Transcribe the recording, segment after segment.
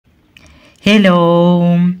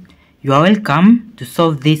Hello, you are welcome to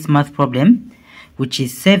solve this math problem, which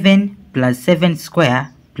is 7 plus 7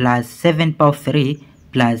 square plus 7 power 3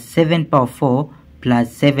 plus 7 power 4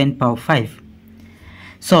 plus 7 power 5.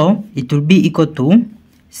 So it will be equal to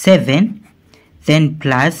 7, then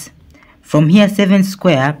plus, from here 7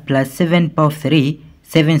 square plus 7 power 3,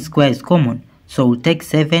 7 square is common. So we'll take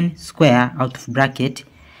 7 square out of bracket,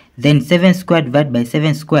 then 7 square divided by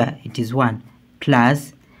 7 square, it is 1,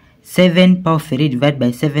 plus 7 power 3 divided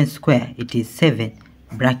by 7 square, it is 7,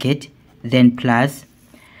 bracket, then plus,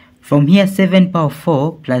 from here 7 power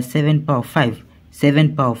 4 plus 7 power 5,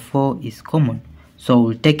 7 power 4 is common, so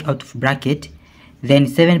we'll take out of bracket, then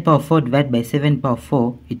 7 power 4 divided by 7 power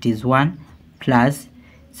 4, it is 1, plus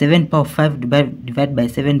 7 power 5 divided by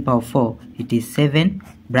 7 power 4, it is 7,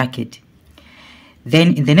 bracket.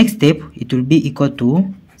 Then in the next step, it will be equal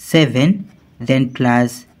to 7, then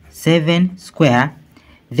plus 7 square,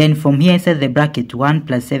 then from here inside the bracket 1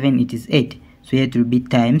 plus 7, it is 8, so here it will be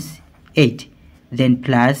times 8, then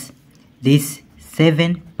plus this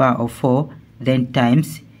 7 power of 4, then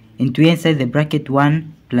times into here inside the bracket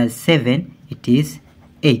 1 plus 7, it is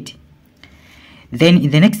 8. Then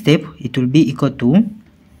in the next step, it will be equal to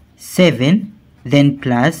 7, then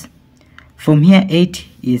plus, from here 8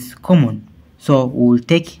 is common, so we will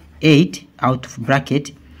take 8 out of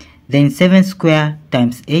bracket, then 7 square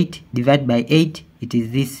times 8 divided by 8, it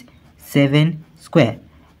is this 7 square,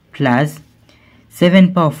 plus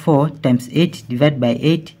 7 power 4 times 8 divided by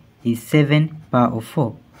 8 is 7 power of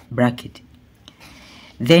 4, bracket.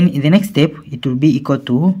 Then in the next step, it will be equal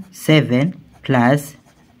to 7 plus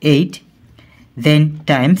 8, then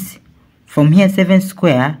times, from here 7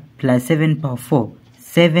 square plus 7 power 4,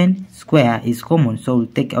 7 square is common, so we'll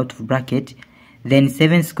take out of bracket, then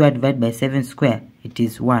 7 square divided by 7 square, it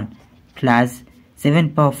is 1, plus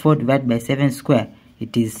 7 power 4 divided by 7 square,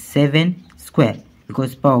 it is 7 square,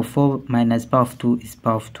 because power of 4 minus power of 2 is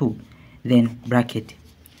power of 2, then bracket.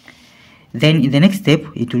 Then in the next step,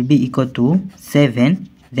 it will be equal to 7,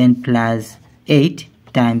 then plus 8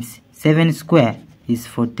 times 7 square is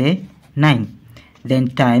 49, then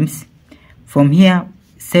times, from here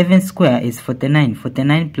 7 square is 49,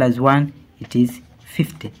 49 plus 1, it is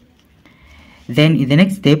 50. Then in the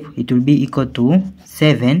next step, it will be equal to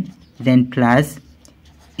 7, then plus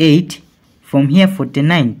 8, from here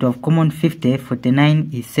 49 to have common 50, 49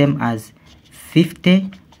 is same as 50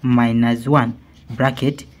 minus 1,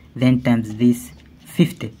 bracket, then times this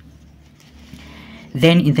 50.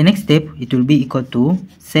 Then in the next step, it will be equal to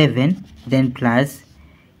 7, then plus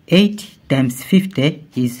 8 times 50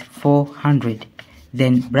 is 400,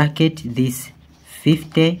 then bracket this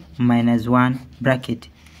 50 minus 1, bracket.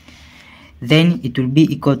 Then it will be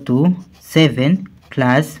equal to 7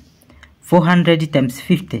 plus 400 times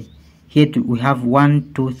 50. Here we have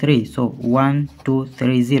 1, 2, 3. So 1, 2,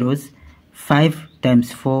 3 zeros. 5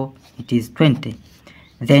 times 4, it is 20.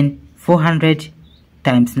 Then 400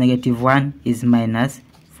 times negative 1 is minus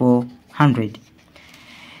 400.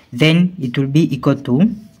 Then it will be equal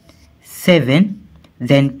to 7,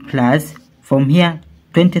 then plus, from here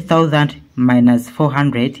 20,000 minus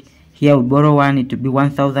 400. Here we borrow 1, it will be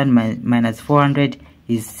 1,000 minus 400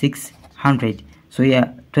 is 600. So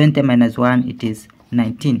here 20 minus 1, it is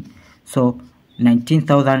 19. So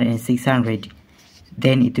 19,600.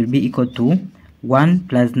 Then it will be equal to 1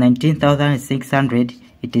 plus 19,600,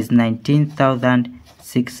 it is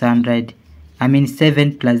 19,600.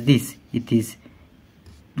 7 plus this, it is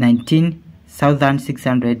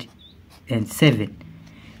 19,607.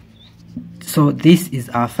 So this is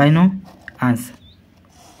our final answer.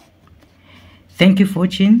 Thank you for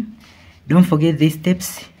watching. Don't forget these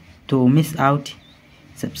steps to miss out.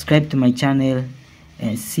 Subscribe to my channel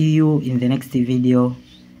and see you in the next video.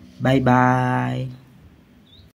 Bye bye.